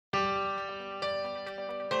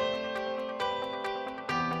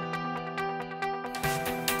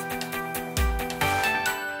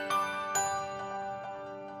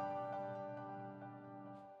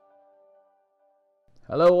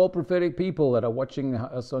Hello, all prophetic people that are watching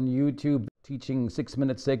us on YouTube, teaching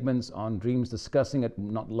 6-minute segments on dreams, discussing it.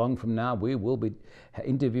 Not long from now, we will be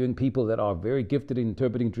interviewing people that are very gifted in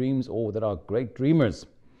interpreting dreams or that are great dreamers.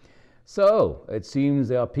 So it seems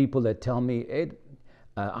there are people that tell me, Ed,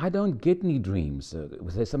 I don't get any dreams.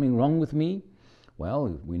 Was there something wrong with me?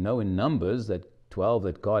 Well, we know in Numbers that 12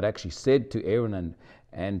 that God actually said to Aaron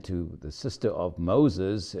and to the sister of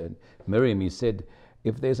Moses, and Miriam, he said,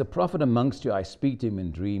 if there's a prophet amongst you, I speak to him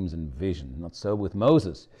in dreams and visions. Not so with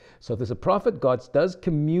Moses. So if there's a prophet, God does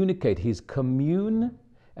communicate. His commune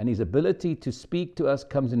and his ability to speak to us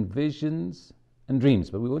comes in visions and dreams.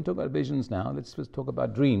 But we won't talk about visions now. Let's just talk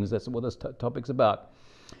about dreams. That's what this topic's about.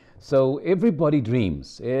 So everybody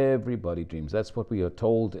dreams. Everybody dreams. That's what we are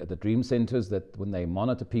told at the dream centers, that when they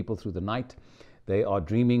monitor people through the night, they are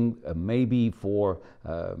dreaming maybe for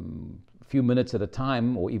few minutes at a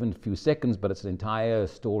time or even a few seconds, but it's an entire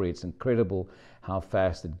story. It's incredible how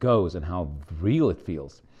fast it goes and how real it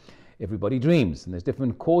feels. Everybody dreams, and there's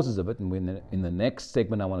different causes of it, and in the next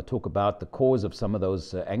segment I want to talk about the cause of some of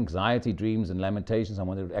those anxiety dreams and lamentations. I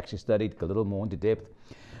want to actually study it a little more into depth.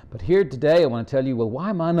 But here today I want to tell you, well,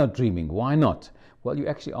 why am I not dreaming? Why not? Well, you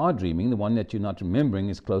actually are dreaming. The one that you're not remembering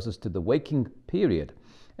is closest to the waking period.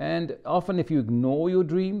 And often if you ignore your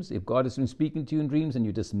dreams, if God has been speaking to you in dreams and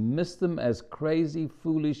you dismiss them as crazy,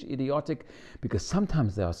 foolish, idiotic, because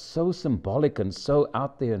sometimes they are so symbolic and so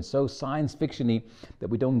out there and so science fiction-y that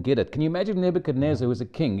we don't get it. Can you imagine Nebuchadnezzar, who is a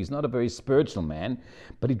king? He's not a very spiritual man,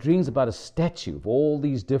 but he dreams about a statue of all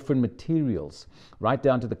these different materials, right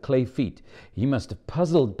down to the clay feet. He must have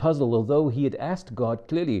puzzled, although he had asked God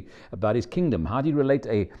clearly about his kingdom. How do you relate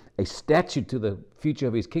a statue to the future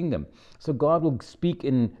of his kingdom? So God will speak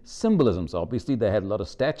in symbolisms. Obviously, they had a lot of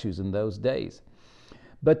statues in those days.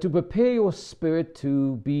 But to prepare your spirit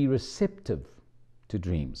to be receptive to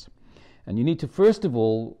dreams, and you need to first of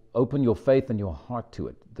all open your faith and your heart to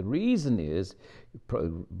it. The reason is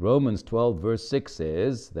Romans 12 verse 6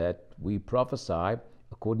 says that we prophesy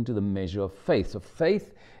according to the measure of faith. So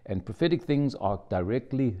faith and prophetic things are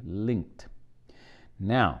directly linked.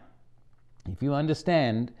 Now, if you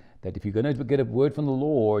understand that if you're going to get a word from the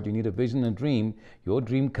Lord, you need a vision and a dream. Your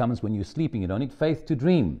dream comes when you're sleeping. You don't need faith to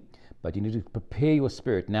dream, but you need to prepare your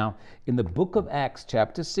spirit. Now, in the book of Acts,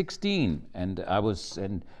 chapter 16, and I was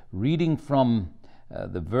reading from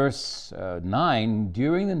the verse 9,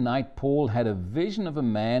 during the night Paul had a vision of a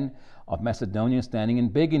man of Macedonia standing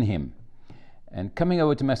and begging him. And coming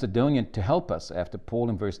over to Macedonia to help us, after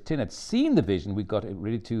Paul in verse 10 had seen the vision, we got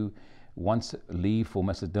ready to once leave for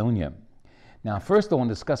Macedonia. Now, first I want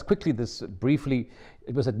to discuss quickly this briefly.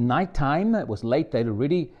 It was at night time. It was late. They'd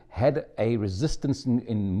already had a resistance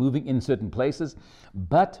in moving in certain places,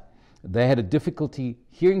 but they had a difficulty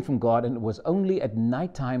hearing from God, and it was only at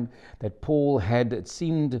night time that Paul had, it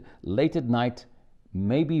seemed late at night,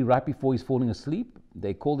 maybe right before he's falling asleep.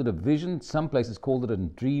 They called it a vision. Some places called it a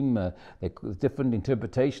dream, different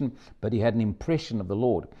interpretation, but he had an impression of the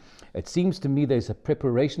Lord. It seems to me there's a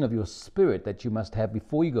preparation of your spirit that you must have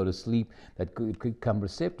before you go to sleep that could become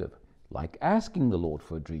receptive, like asking the Lord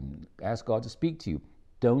for a dream. Ask God to speak to you.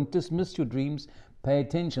 Don't dismiss your dreams. Pay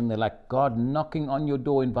attention. They're like God knocking on your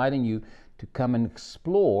door, inviting you to come and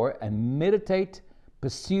explore and meditate,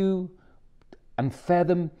 pursue,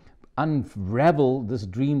 unfathom, unravel this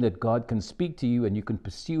dream that God can speak to you and you can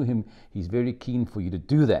pursue him. He's very keen for you to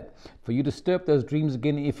do that. For you to stir up those dreams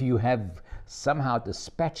again, if you have somehow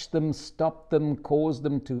dispatched them, stopped them, caused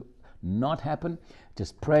them to not happen,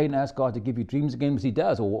 just pray and ask God to give you dreams again, as he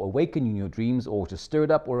does, or awaken you in your dreams, or to stir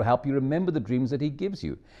it up, or help you remember the dreams that he gives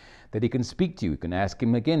you, that he can speak to you. You can ask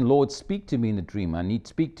him again, Lord, speak to me in the dream. I need to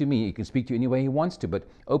speak to me. He can speak to you any way he wants to, but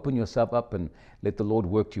open yourself up and let the Lord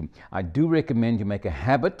work to you. I do recommend you make a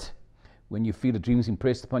habit when you feel the dreams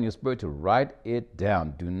impressed upon your spirit to write it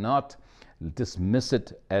down. Do not dismiss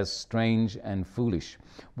it as strange and foolish.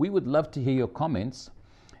 We would love to hear your comments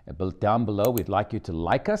down below. We'd like you to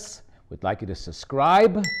like us. We'd like you to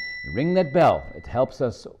subscribe and ring that bell. It helps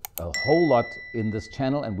us a whole lot in this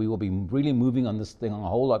channel, and we will be really moving on this thing a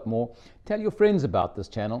whole lot more. Tell your friends about this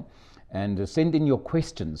channel, and send in your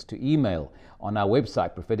questions to email on our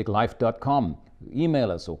website, propheticlife.com.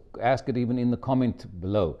 Email us or ask it even in the comment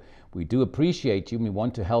below. We do appreciate you, and we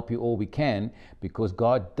want to help you all we can, because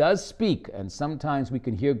God does speak, and sometimes we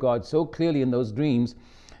can hear God so clearly in those dreams,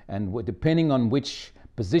 and depending on which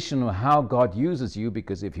position or how God uses you,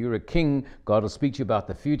 because if you're a king, God will speak to you about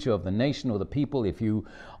the future of the nation or the people. If you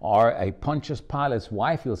are a Pontius Pilate's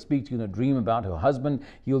wife, he'll speak to you in a dream about her husband.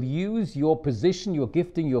 He'll use your position, your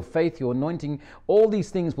gifting, your faith, your anointing. All these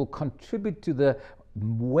things will contribute to the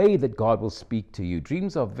way that God will speak to you.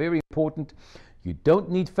 Dreams are very important. You don't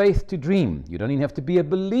need faith to dream. You don't even have to be a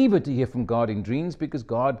believer to hear from God in dreams, because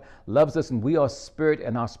God loves us and we are spirit,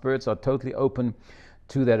 and our spirits are totally open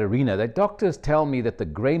to that arena. The doctors tell me that the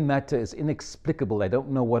gray matter is inexplicable. They don't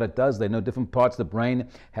know what it does. They know different parts of the brain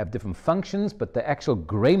have different functions, but the actual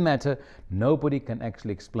gray matter, nobody can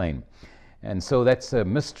actually explain. And so that's a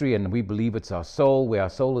mystery, and we believe it's our soul, where our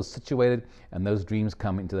soul is situated, and those dreams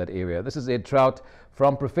come into that area. This is Ed Trout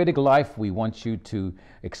from Prophetic Life. We want you to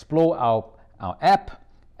explore our app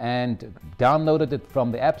and download it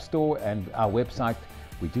from the App Store and our website.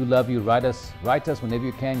 We do love you. Write us whenever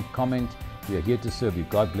you can. Comment. We are here to serve you.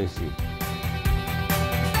 God bless you.